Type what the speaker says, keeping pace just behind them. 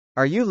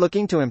Are you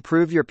looking to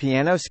improve your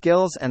piano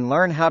skills and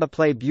learn how to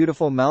play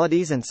beautiful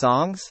melodies and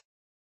songs?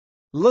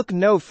 Look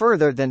no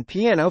further than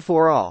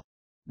Pianoforall.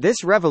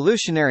 This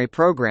revolutionary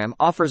program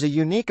offers a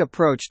unique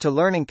approach to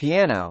learning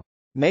piano,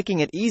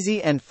 making it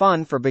easy and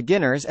fun for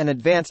beginners and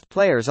advanced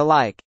players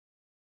alike.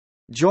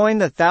 Join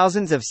the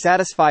thousands of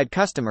satisfied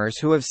customers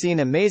who have seen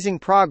amazing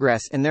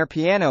progress in their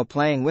piano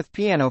playing with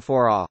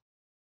Pianoforall.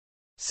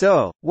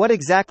 So, what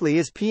exactly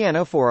is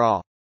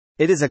Pianoforall?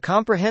 It is a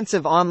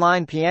comprehensive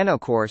online piano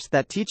course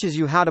that teaches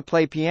you how to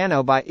play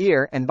piano by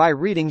ear and by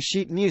reading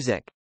sheet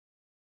music.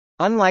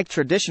 Unlike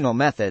traditional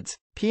methods,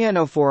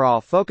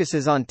 Pianoforall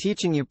focuses on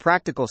teaching you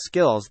practical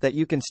skills that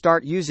you can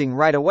start using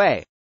right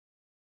away.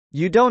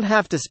 You don't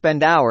have to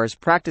spend hours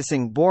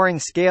practicing boring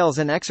scales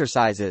and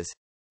exercises.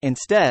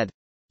 Instead,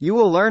 you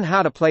will learn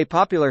how to play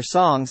popular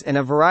songs in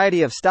a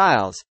variety of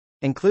styles,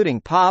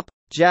 including pop,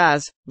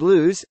 jazz,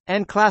 blues,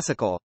 and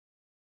classical.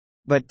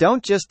 But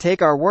don't just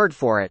take our word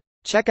for it.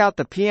 Check out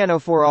the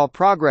Pianoforall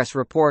progress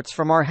reports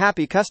from our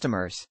happy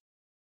customers.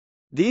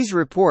 These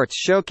reports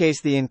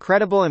showcase the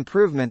incredible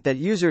improvement that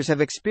users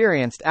have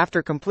experienced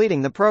after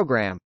completing the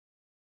program.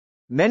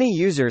 Many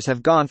users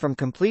have gone from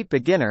complete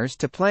beginners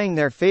to playing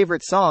their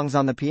favorite songs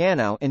on the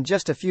piano in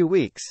just a few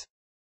weeks.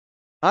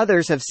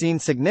 Others have seen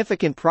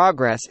significant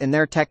progress in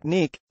their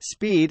technique,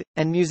 speed,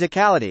 and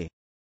musicality.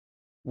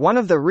 One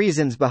of the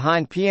reasons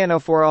behind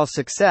Pianoforall's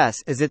success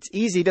is its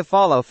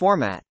easy-to-follow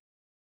format.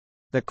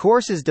 The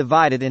course is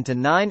divided into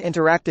 9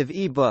 interactive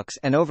e-books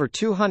and over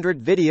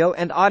 200 video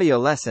and audio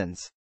lessons.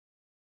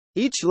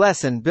 Each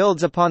lesson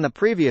builds upon the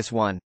previous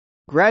one,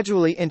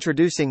 gradually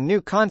introducing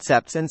new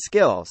concepts and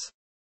skills.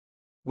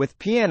 With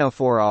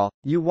Pianoforall,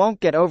 you won't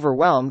get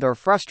overwhelmed or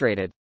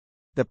frustrated.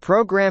 The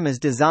program is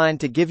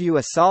designed to give you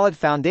a solid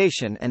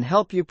foundation and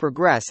help you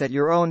progress at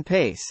your own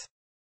pace.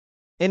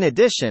 In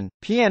addition,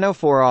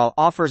 Pianoforall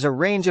offers a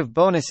range of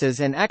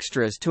bonuses and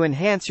extras to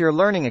enhance your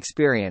learning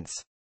experience.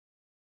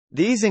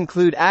 These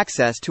include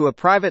access to a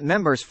private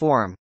members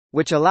forum,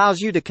 which allows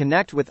you to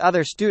connect with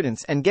other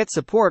students and get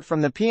support from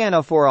the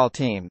Pianoforall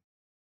team.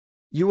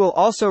 You will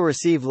also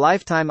receive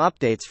lifetime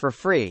updates for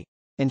free,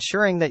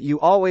 ensuring that you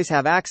always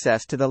have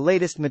access to the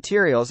latest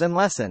materials and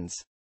lessons.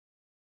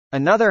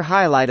 Another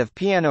highlight of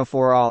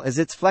Pianoforall is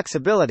its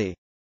flexibility.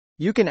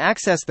 You can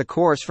access the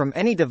course from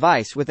any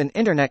device with an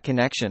internet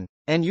connection,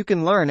 and you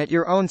can learn at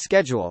your own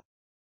schedule.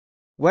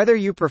 Whether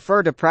you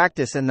prefer to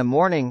practice in the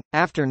morning,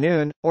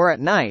 afternoon, or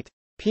at night,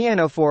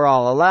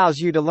 Pianoforall allows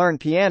you to learn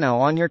piano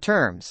on your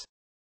terms.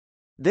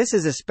 This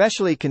is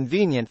especially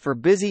convenient for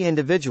busy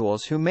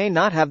individuals who may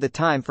not have the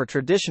time for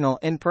traditional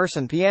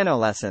in-person piano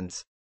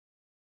lessons.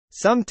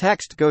 Some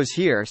text goes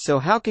here, so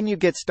how can you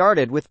get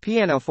started with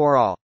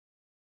Pianoforall?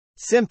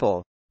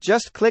 Simple.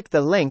 Just click the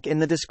link in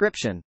the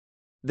description.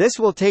 This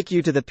will take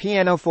you to the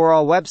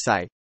Pianoforall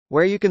website,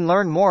 where you can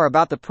learn more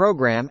about the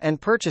program and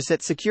purchase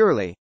it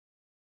securely.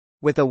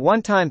 With a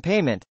one-time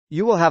payment,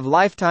 you will have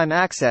lifetime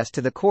access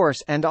to the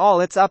course and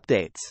all its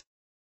updates.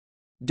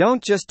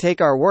 Don't just take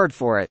our word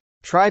for it.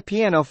 Try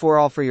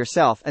Pianoforall for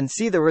yourself and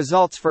see the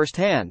results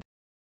firsthand.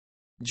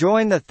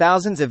 Join the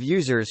thousands of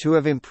users who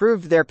have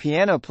improved their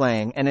piano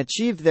playing and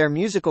achieved their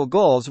musical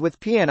goals with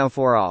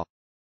Pianoforall.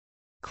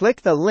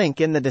 Click the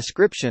link in the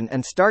description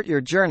and start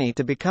your journey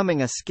to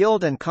becoming a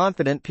skilled and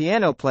confident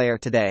piano player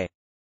today.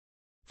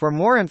 For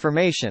more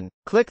information,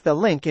 click the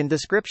link in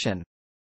description.